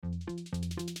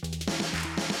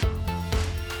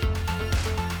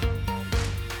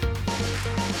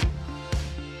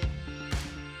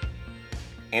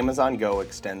Amazon Go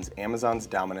extends Amazon's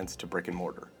dominance to brick and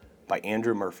mortar, by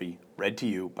Andrew Murphy, read to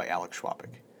you by Alex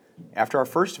Schwabik. After our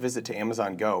first visit to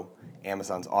Amazon Go,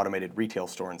 Amazon's automated retail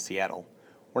store in Seattle,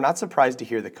 we're not surprised to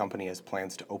hear the company has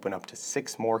plans to open up to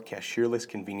 6 more cashierless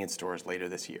convenience stores later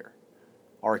this year.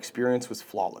 Our experience was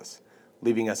flawless,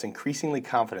 leaving us increasingly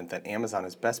confident that Amazon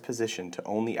is best positioned to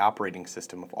own the operating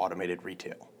system of automated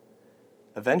retail.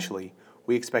 Eventually,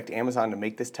 we expect Amazon to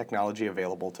make this technology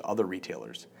available to other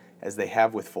retailers, as they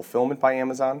have with Fulfillment by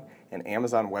Amazon and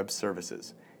Amazon Web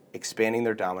Services, expanding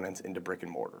their dominance into brick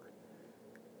and mortar.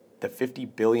 The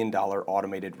 $50 billion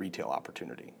automated retail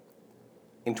opportunity.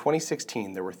 In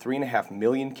 2016, there were 3.5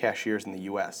 million cashiers in the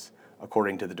U.S.,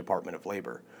 according to the Department of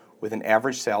Labor, with an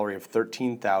average salary of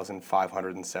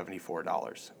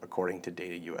 $13,574, according to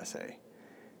Data USA.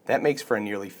 That makes for a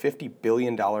nearly $50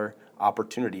 billion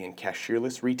opportunity in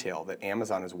cashierless retail that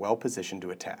Amazon is well positioned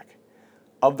to attack.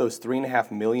 Of those 3.5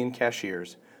 million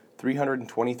cashiers,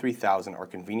 323,000 are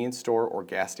convenience store or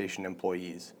gas station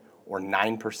employees, or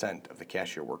 9% of the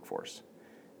cashier workforce.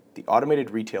 The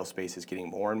automated retail space is getting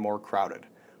more and more crowded,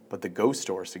 but the Go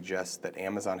store suggests that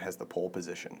Amazon has the pole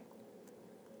position.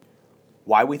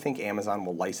 Why we think Amazon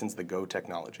will license the Go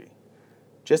technology.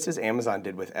 Just as Amazon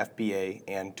did with FBA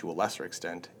and, to a lesser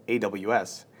extent,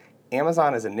 AWS,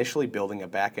 Amazon is initially building a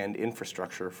back-end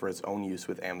infrastructure for its own use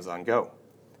with Amazon Go.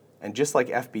 And just like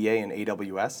FBA and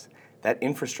AWS, that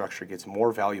infrastructure gets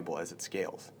more valuable as it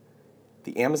scales.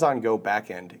 The Amazon Go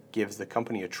backend gives the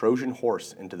company a Trojan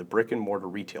horse into the brick-and-mortar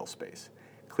retail space,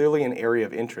 clearly an area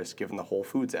of interest given the Whole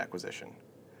Foods acquisition.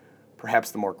 Perhaps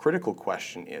the more critical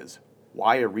question is,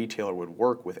 why a retailer would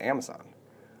work with Amazon?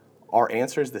 Our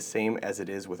answer is the same as it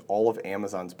is with all of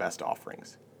Amazon's best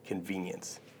offerings: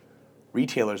 convenience.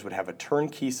 Retailers would have a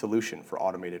turnkey solution for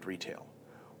automated retail.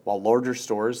 While larger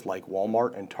stores like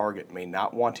Walmart and Target may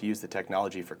not want to use the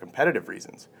technology for competitive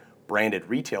reasons, branded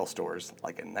retail stores,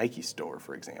 like a Nike store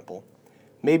for example,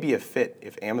 may be a fit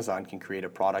if Amazon can create a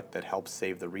product that helps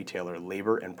save the retailer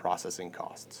labor and processing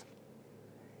costs.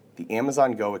 The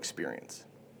Amazon Go experience.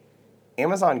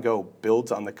 Amazon Go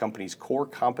builds on the company's core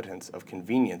competence of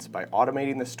convenience by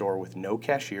automating the store with no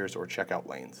cashiers or checkout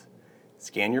lanes.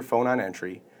 Scan your phone on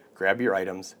entry, grab your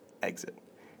items, exit.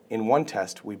 In one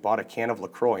test, we bought a can of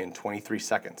LaCroix in 23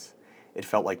 seconds. It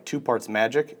felt like 2 parts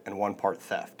magic and 1 part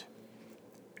theft.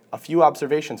 A few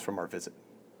observations from our visit.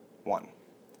 1.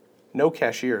 No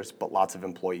cashiers, but lots of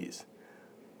employees.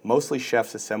 Mostly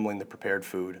chefs assembling the prepared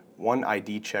food, 1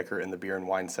 ID checker in the beer and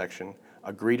wine section,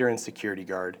 a greeter and security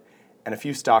guard, and a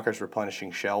few stockers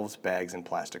replenishing shelves, bags, and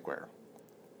plasticware.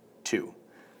 2.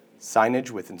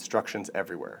 Signage with instructions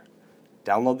everywhere.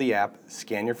 Download the app,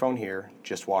 scan your phone here,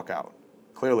 just walk out.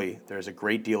 Clearly, there is a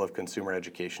great deal of consumer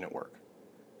education at work.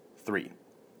 3.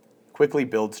 Quickly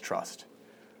builds trust.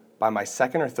 By my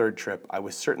second or third trip, I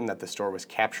was certain that the store was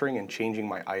capturing and changing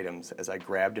my items as I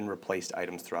grabbed and replaced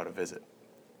items throughout a visit.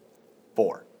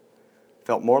 4.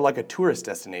 Felt more like a tourist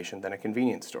destination than a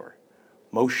convenience store.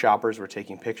 Most shoppers were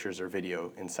taking pictures or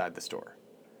video inside the store.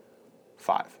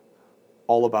 5.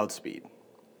 All about speed.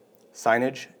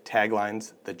 Signage,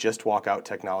 taglines, the just walk out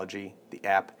technology, the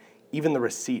app, even the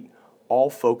receipt, all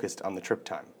focused on the trip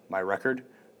time. My record,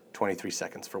 23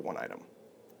 seconds for 1 item.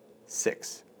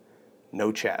 6.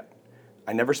 No chat.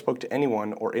 I never spoke to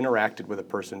anyone or interacted with a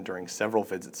person during several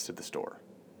visits to the store.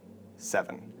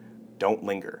 7. Don't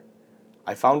linger.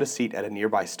 I found a seat at a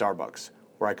nearby Starbucks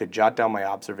where I could jot down my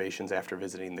observations after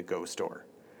visiting the Go store.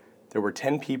 There were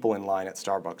 10 people in line at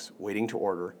Starbucks waiting to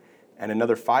order, and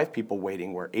another 5 people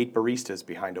waiting where 8 baristas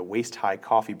behind a waist-high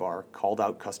coffee bar called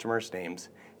out customers' names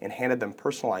and handed them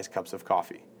personalized cups of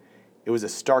coffee. It was a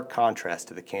stark contrast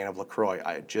to the can of LaCroix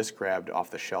I had just grabbed off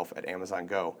the shelf at Amazon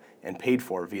Go and paid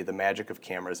for via the magic of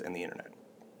cameras and the internet.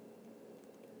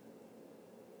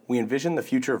 We envision the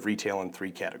future of retail in 3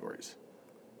 categories.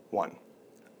 1.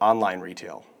 Online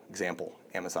retail, example,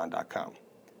 Amazon.com.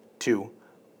 2.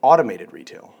 Automated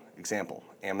retail, example,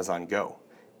 Amazon Go.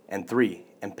 And 3.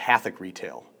 Empathic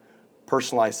retail,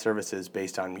 personalized services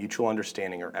based on mutual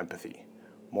understanding or empathy.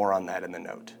 More on that in the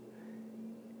note.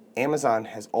 Amazon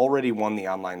has already won the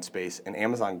online space, and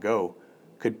Amazon Go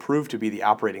could prove to be the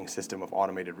operating system of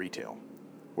automated retail.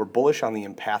 We're bullish on the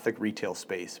empathic retail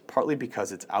space, partly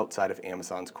because it's outside of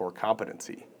Amazon's core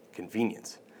competency,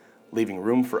 convenience, leaving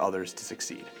room for others to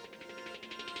succeed.